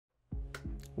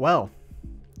Well,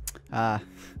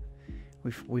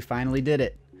 we finally did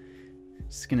it.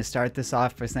 Just gonna start this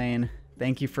off by saying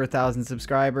thank you for 1,000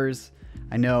 subscribers.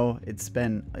 I know it's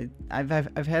been I've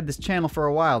had this channel for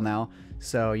a while now,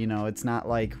 so you know it's not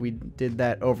like we did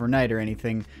that overnight or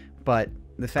anything. But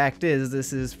the fact is,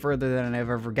 this is further than I've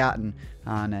ever gotten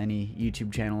on any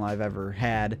YouTube channel I've ever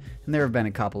had, and there have been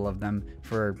a couple of them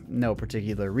for no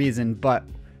particular reason. But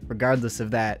regardless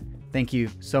of that, thank you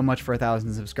so much for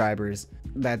 1,000 subscribers.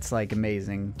 That's like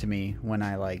amazing to me when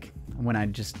I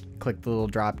just click the little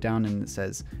drop down and it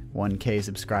says 1K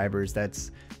subscribers.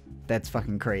 That's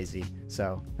fucking crazy.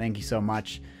 So thank you so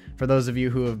much. For those of you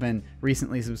who have been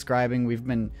recently subscribing, we've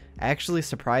been actually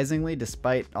surprisingly,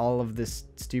 despite all of this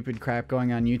stupid crap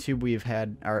going on YouTube, we've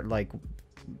had our like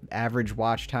average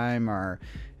watch time, our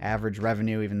average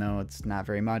revenue, even though it's not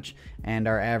very much, and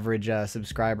our average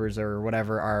subscribers or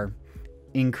whatever, our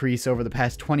increase over the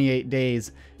past 28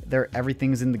 days.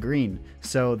 Everything's in the green.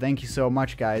 So thank you so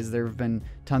much, guys. There have been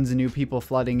tons of new people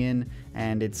flooding in,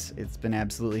 and it's been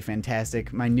absolutely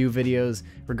fantastic. My new videos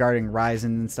regarding Ryzen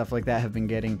and stuff like that have been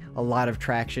getting a lot of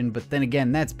traction, but then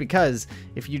again, that's because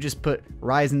if you just put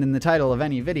Ryzen in the title of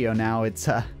any video now, it's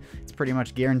pretty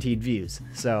much guaranteed views.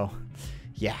 So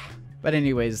yeah. But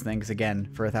anyways, thanks again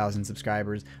for 1,000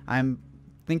 subscribers. I'm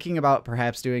thinking about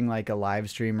perhaps doing like a live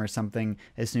stream or something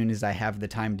as soon as I have the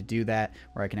time to do that,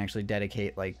 where I can actually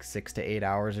dedicate like 6 to 8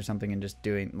 hours or something and just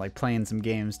doing like playing some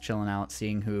games, chilling out,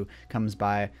 seeing who comes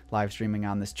by, live streaming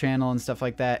on this channel and stuff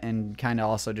like that, and kind of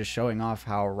also just showing off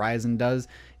how Ryzen does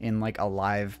in like a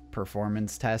live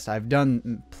performance test. I've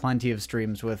done plenty of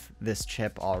streams with this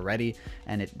chip already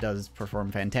and it does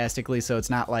perform fantastically, so it's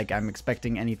not like I'm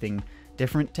expecting anything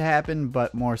different to happen,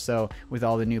 but more so with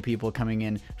all the new people coming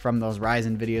in from those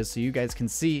Ryzen videos, so you guys can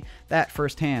see that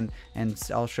firsthand. And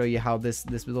I'll show you how this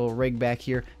little rig back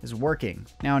here is working.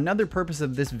 Now, another purpose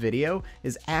of this video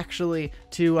is actually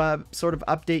to sort of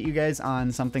update you guys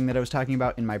on something that I was talking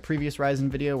about in my previous Ryzen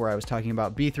video, where I was talking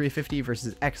about B350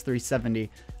 versus X370.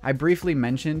 I briefly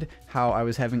mentioned how I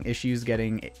was having issues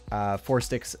getting 4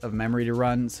 sticks of memory to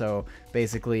run. So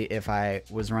basically, if I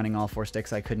was running all 4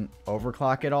 sticks, I couldn't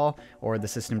overclock at all, or the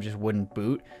system just wouldn't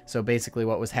boot. So basically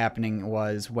what was happening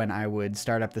was when I would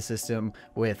start up the system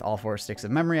with all 4 sticks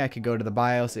of memory, I could go to the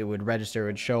BIOS, it would register, it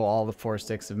would show all the 4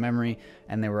 sticks of memory,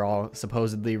 and they were all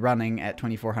supposedly running at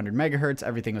 2400 megahertz.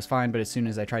 Everything was fine, but as soon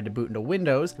as I tried to boot into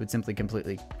Windows, it would simply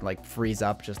completely like freeze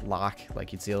up, just lock,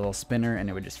 like you'd see a little spinner and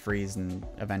it would just freeze and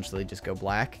eventually just go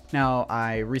black. Now,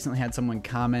 I recently had someone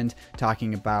comment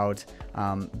talking about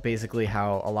basically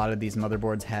how a lot of these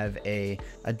motherboards have a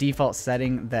default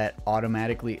setting that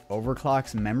automatically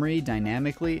overclocks memory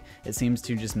dynamically. It seems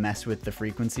to just mess with the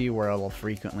frequency where it will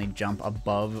frequently jump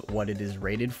above what it is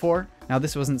rated for. Now,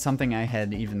 this wasn't something I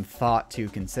had even thought to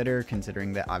consider,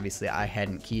 considering that obviously I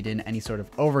hadn't keyed in any sort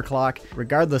of overclock.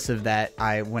 Regardless of that,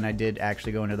 when I did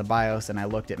actually go into the BIOS and I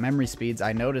looked at memory speeds,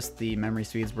 I noticed the memory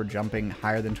speeds were jumping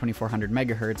higher than 2400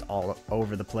 megahertz all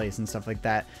over the place and stuff like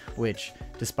that, which,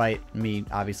 despite me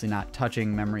obviously not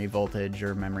touching memory voltage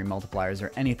or memory multipliers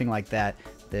or anything like that,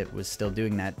 that was still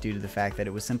doing that due to the fact that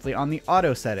it was simply on the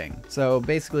auto setting. So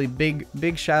basically,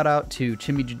 big shout out to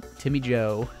Timmy,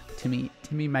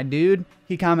 my dude.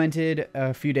 He commented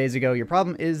a few days ago, your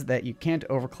problem is that you can't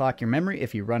overclock your memory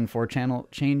if you run 4-channel.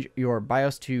 Change your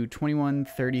BIOS to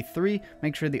 2133.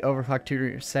 Make sure the overclock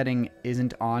tuner setting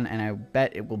isn't on, and I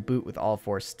bet it will boot with all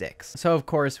 4 sticks. So of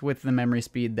course, with the memory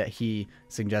speed that he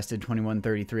suggested,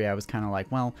 2133, I was kind of like,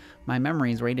 well, my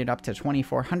memory is rated up to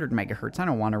 2400 megahertz. I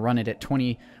don't want to run it at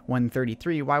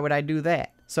 2133. Why would I do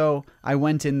that? So I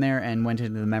went in there and went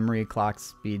into the memory clock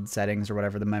speed settings, or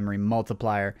whatever, the memory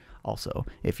multiplier. Also,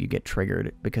 if you get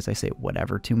triggered because I say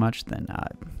whatever too much, then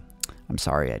I'm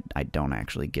sorry, I don't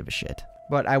actually give a shit.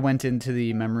 But I went into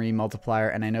the memory multiplier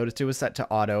and I noticed it was set to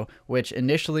auto, which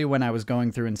initially when I was going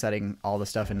through and setting all the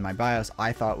stuff in my BIOS,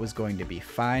 I thought was going to be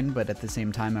fine, but at the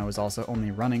same time I was also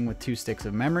only running with 2 sticks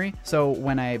of memory. So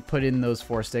when I put in those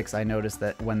 4 sticks, I noticed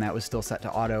that when that was still set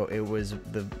to auto, it was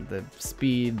the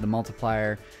speed, the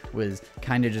multiplier was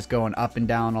kind of just going up and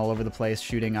down all over the place,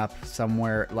 shooting up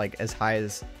somewhere like as high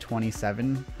as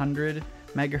 2700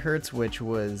 megahertz, which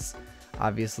was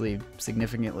obviously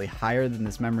significantly higher than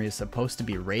this memory is supposed to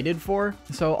be rated for.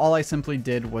 So all I simply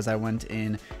did was I went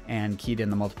in and keyed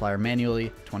in the multiplier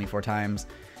manually 24 times,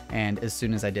 and as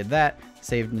soon as I did that,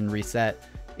 saved and reset,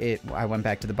 I went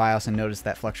back to the BIOS and noticed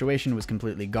that fluctuation was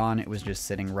completely gone. It was just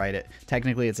sitting right at,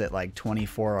 technically it's at like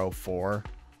 2404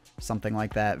 something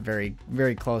like that. Very,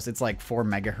 very close. It's like 4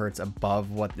 megahertz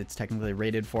above what it's technically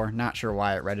rated for. Not sure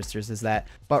why it registers as that,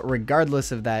 but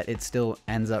regardless of that, it still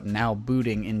ends up now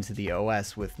booting into the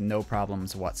OS with no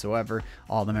problems whatsoever.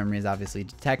 All the memory is obviously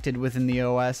detected within the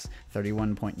OS,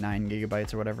 31.9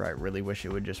 gigabytes or whatever. I really wish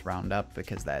it would just round up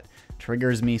because that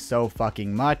triggers me so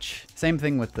fucking much. Same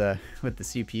thing with the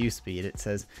CPU speed. It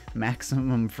says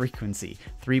maximum frequency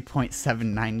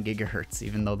 3.79 gigahertz,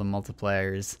 even though the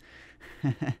multiplier is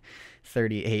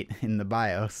 38 in the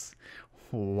BIOS.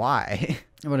 Why?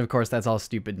 But of course, that's all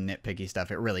stupid nitpicky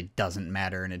stuff. It really doesn't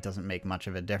matter, and it doesn't make much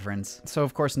of a difference. So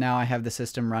of course, now I have the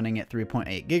system running at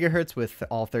 3.8 gigahertz with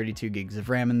all 32 gigs of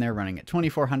RAM in there, running at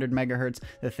 2400 megahertz.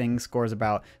 The thing scores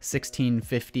about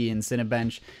 1650 in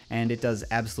Cinebench, and it does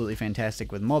absolutely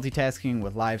fantastic with multitasking,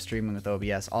 with live streaming, with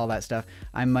OBS, all that stuff.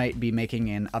 I might be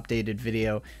making an updated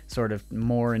video, sort of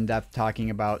more in depth, talking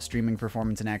about streaming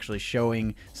performance and actually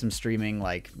showing some streaming,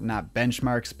 like not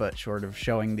benchmarks, but sort of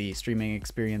showing the streaming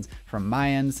experience from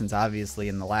my end, since obviously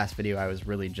in the last video I was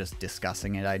really just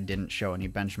discussing it. I didn't show any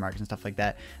benchmarks and stuff like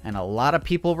that, and a lot of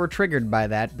people were triggered by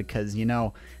that because, you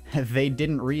know, they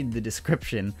didn't read the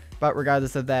description. But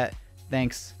regardless of that,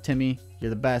 thanks, Timmy. You're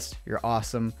the best. You're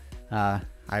awesome. I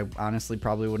honestly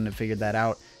probably wouldn't have figured that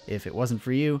out if it wasn't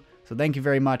for you, so thank you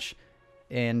very much,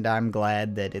 and I'm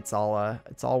glad that it's all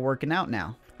working out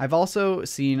now. I've also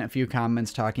seen a few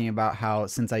comments talking about how,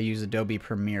 since I use Adobe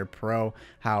Premiere Pro,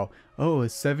 how, oh, a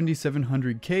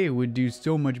 7700K would do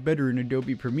so much better in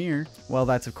Adobe Premiere. Well,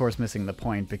 that's of course missing the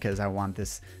point, because I want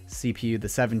this CPU, the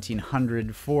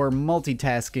 1700, for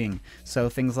multitasking. So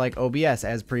things like OBS,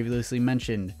 as previously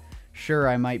mentioned. Sure,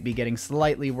 I might be getting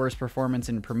slightly worse performance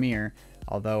in Premiere,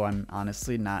 although I'm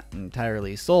honestly not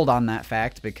entirely sold on that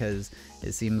fact, because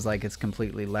it seems like it's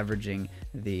completely leveraging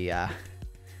the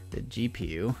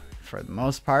GPU for the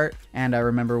most part. And I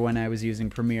remember when I was using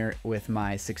Premiere with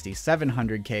my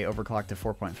 6700K overclocked to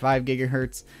 4.5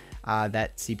 gigahertz,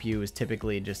 that CPU was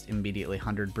typically just immediately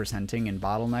 100%ing and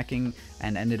bottlenecking,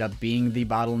 and ended up being the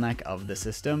bottleneck of the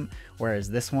system.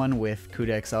 Whereas this one, with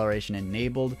CUDA acceleration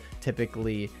enabled,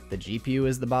 typically the GPU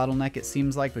is the bottleneck, it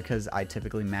seems like, because I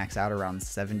typically max out around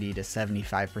 70 to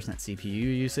 75% CPU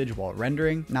usage while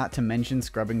rendering. Not to mention,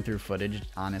 scrubbing through footage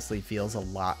honestly feels a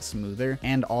lot smoother.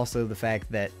 And also the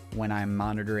fact that when I'm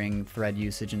monitoring thread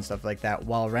usage and stuff like that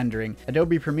while rendering,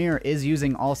 Adobe Premiere is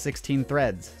using all 16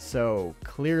 threads. So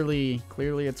clearly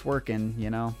it's working,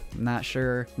 you know. Not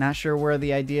sure where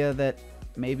the idea that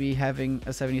maybe having a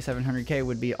 7700K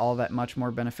would be all that much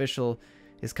more beneficial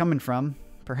is coming from.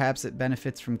 Perhaps it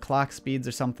benefits from clock speeds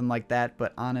or something like that,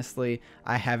 but honestly,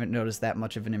 I haven't noticed that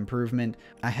much of an improvement.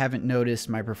 I haven't noticed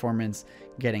my performance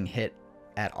getting hit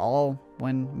at all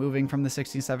when moving from the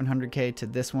 6700K to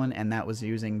this one, and that was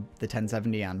using the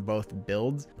 1070 on both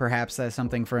builds. Perhaps that's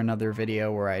something for another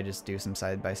video where I just do some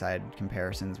side-by-side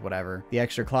comparisons, whatever. The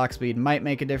extra clock speed might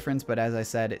make a difference, but as I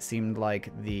said, it seemed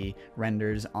like the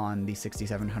renders on the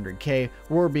 6700K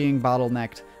were being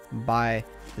bottlenecked by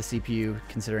the CPU,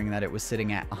 considering that it was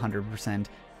sitting at 100%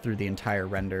 through the entire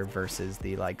render versus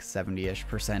the like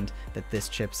 70-ish% that this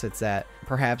chip sits at.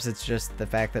 Perhaps it's just the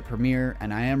fact that Premiere,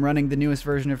 and I am running the newest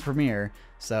version of Premiere,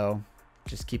 so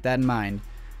just keep that in mind.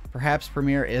 Perhaps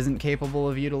Premiere isn't capable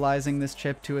of utilizing this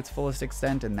chip to its fullest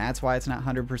extent, and that's why it's not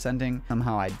 100%ing.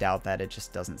 Somehow I doubt that. It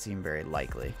just doesn't seem very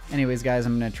likely. Anyways, guys,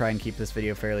 I'm going to try and keep this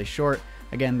video fairly short.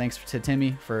 Again, thanks to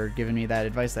Timmy for giving me that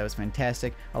advice. That was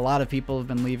fantastic. A lot of people have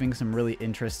been leaving some really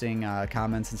interesting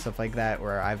comments and stuff like that,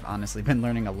 where I've honestly been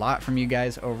learning a lot from you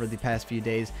guys over the past few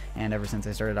days, and ever since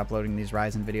I started uploading these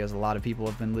Ryzen videos, a lot of people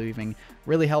have been leaving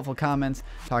really helpful comments,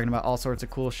 talking about all sorts of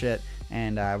cool shit,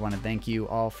 and I want to thank you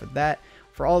all for that.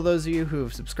 For all those of you who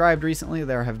have subscribed recently,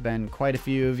 there have been quite a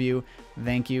few of you.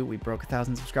 Thank you. We broke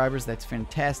 1,000 subscribers. That's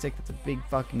fantastic. That's a big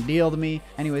fucking deal to me.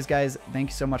 Anyways, guys, thank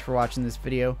you so much for watching this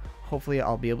video. Hopefully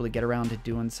I'll be able to get around to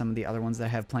doing some of the other ones that I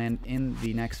have planned in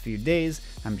the next few days.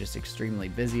 I'm just extremely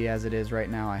busy as it is right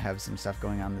now. I have some stuff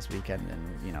going on this weekend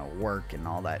and, you know, work and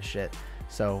all that shit.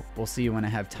 So we'll see when I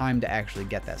have time to actually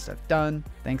get that stuff done.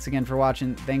 Thanks again for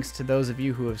watching. Thanks to those of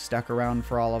you who have stuck around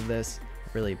for all of this.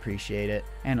 Really appreciate it.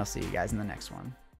 And I'll see you guys in the next one.